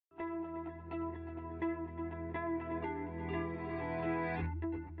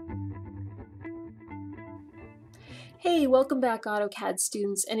Hey, welcome back AutoCAD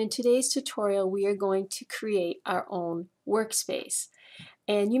students, and in today's tutorial we are going to create our own workspace.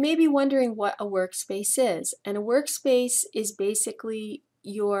 And you may be wondering what a workspace is. And a workspace is basically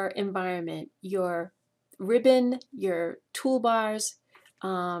your environment, your ribbon, your toolbars,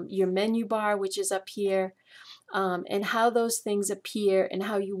 your menu bar, which is up here, and how those things appear and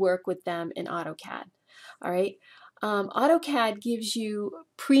how you work with them in AutoCAD. All right. AutoCAD gives you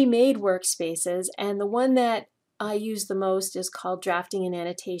pre-made workspaces, and the one that I use the most is called drafting and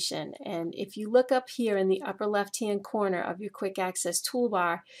annotation. And if you look up here in the upper left hand corner of your quick access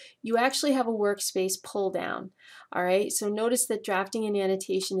toolbar, you actually have a workspace pull down. All right, so notice that drafting and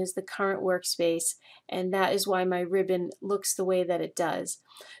annotation is the current workspace, and that is why my ribbon looks the way that it does.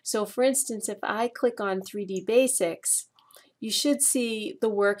 So for instance, if I click on 3D Basics, you should see the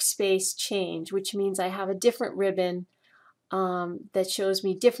workspace change, which means I have a different ribbon that shows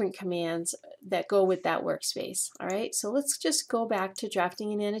me different commands that go with that workspace. All right, so let's just go back to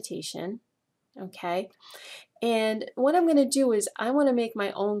drafting and annotation. Okay, and what I'm going to do is I want to make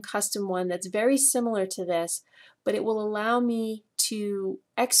my own custom one that's very similar to this, but it will allow me to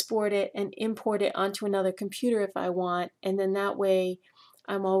export it and import it onto another computer if I want, and then that way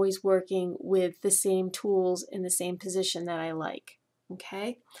I'm always working with the same tools in the same position that I like.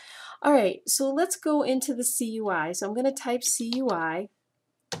 Okay. All right, so let's go into the CUI. So I'm going to type CUI.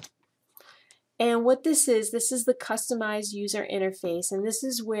 And what this is the customized user interface, and this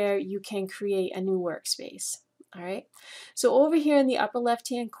is where you can create a new workspace. All right, so over here in the upper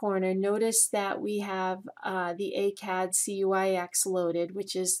left-hand corner, notice that we have the ACAD CUIX loaded,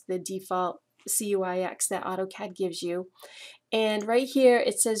 which is the default CUIX that AutoCAD gives you. And right here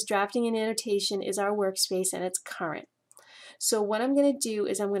it says drafting and annotation is our workspace and it's current. So what I'm going to do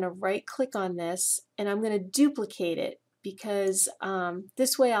is I'm going to right click on this and I'm going to duplicate it because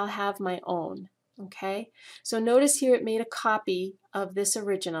this way I'll have my own. Okay, so notice here it made a copy of this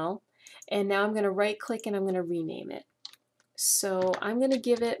original, and now I'm going to right click and I'm going to rename it. So I'm going to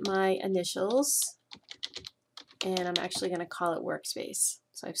give it my initials, and I'm actually going to call it Workspace.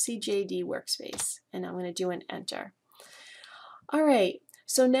 So I have CJD Workspace, and I'm going to do an enter. All right,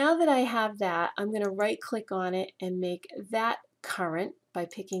 so now that I have that, I'm going to right click on it and make that current by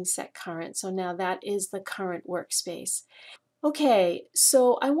picking Set Current. So now that is the current workspace. Okay,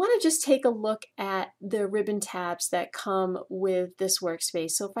 so I want to just take a look at the ribbon tabs that come with this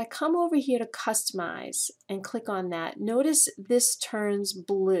workspace. So if I come over here to Customize and click on that, notice this turns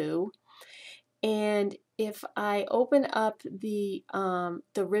blue. And if I open up the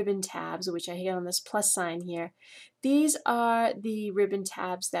ribbon tabs, which I hit on this plus sign here, these are the ribbon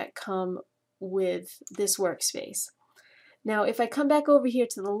tabs that come with this workspace. Now if I come back over here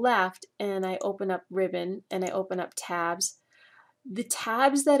to the left and I open up ribbon and I open up tabs, the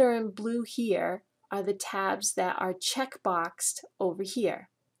tabs that are in blue here are the tabs that are checkboxed over here.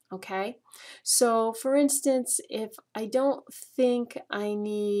 Okay, so for instance, if I don't think I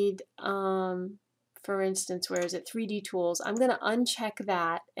need, for instance, where is it, 3D tools, I'm going to uncheck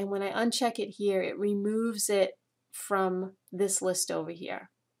that, and when I uncheck it here, it removes it from this list over here.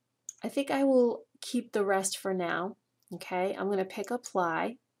 I think I will keep the rest for now. Okay, I'm going to pick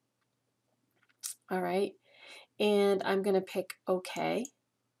Apply. All right, and I'm going to pick OK.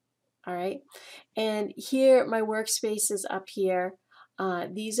 All right, and here my workspace is up here.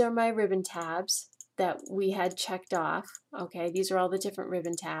 These are my ribbon tabs that we had checked off. Okay, these are all the different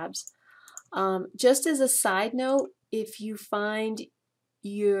ribbon tabs. Just as a side note, if you find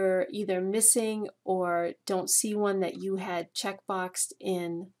you're either missing or don't see one that you had checkboxed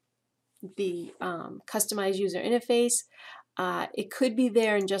in the customized user interface, it could be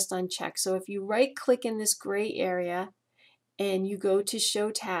there and just unchecked. So if you right click in this gray area and you go to show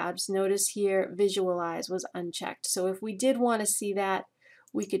tabs, notice here visualize was unchecked. So if we did want to see that,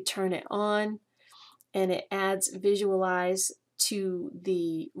 we could turn it on and it adds visualize to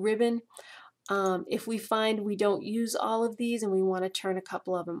the ribbon. If we find we don't use all of these and we want to turn a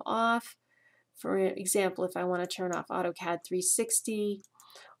couple of them off, for example, if I want to turn off AutoCAD 360,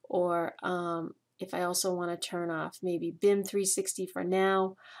 or if I also want to turn off maybe BIM 360 for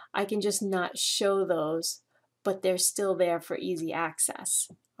now, I can just not show those, but they're still there for easy access.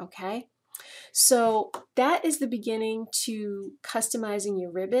 Okay, so that is the beginning to customizing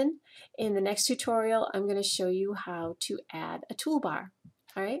your ribbon. In the next tutorial, I'm going to show you how to add a toolbar.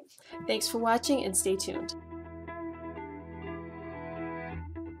 All right, thanks for watching and stay tuned.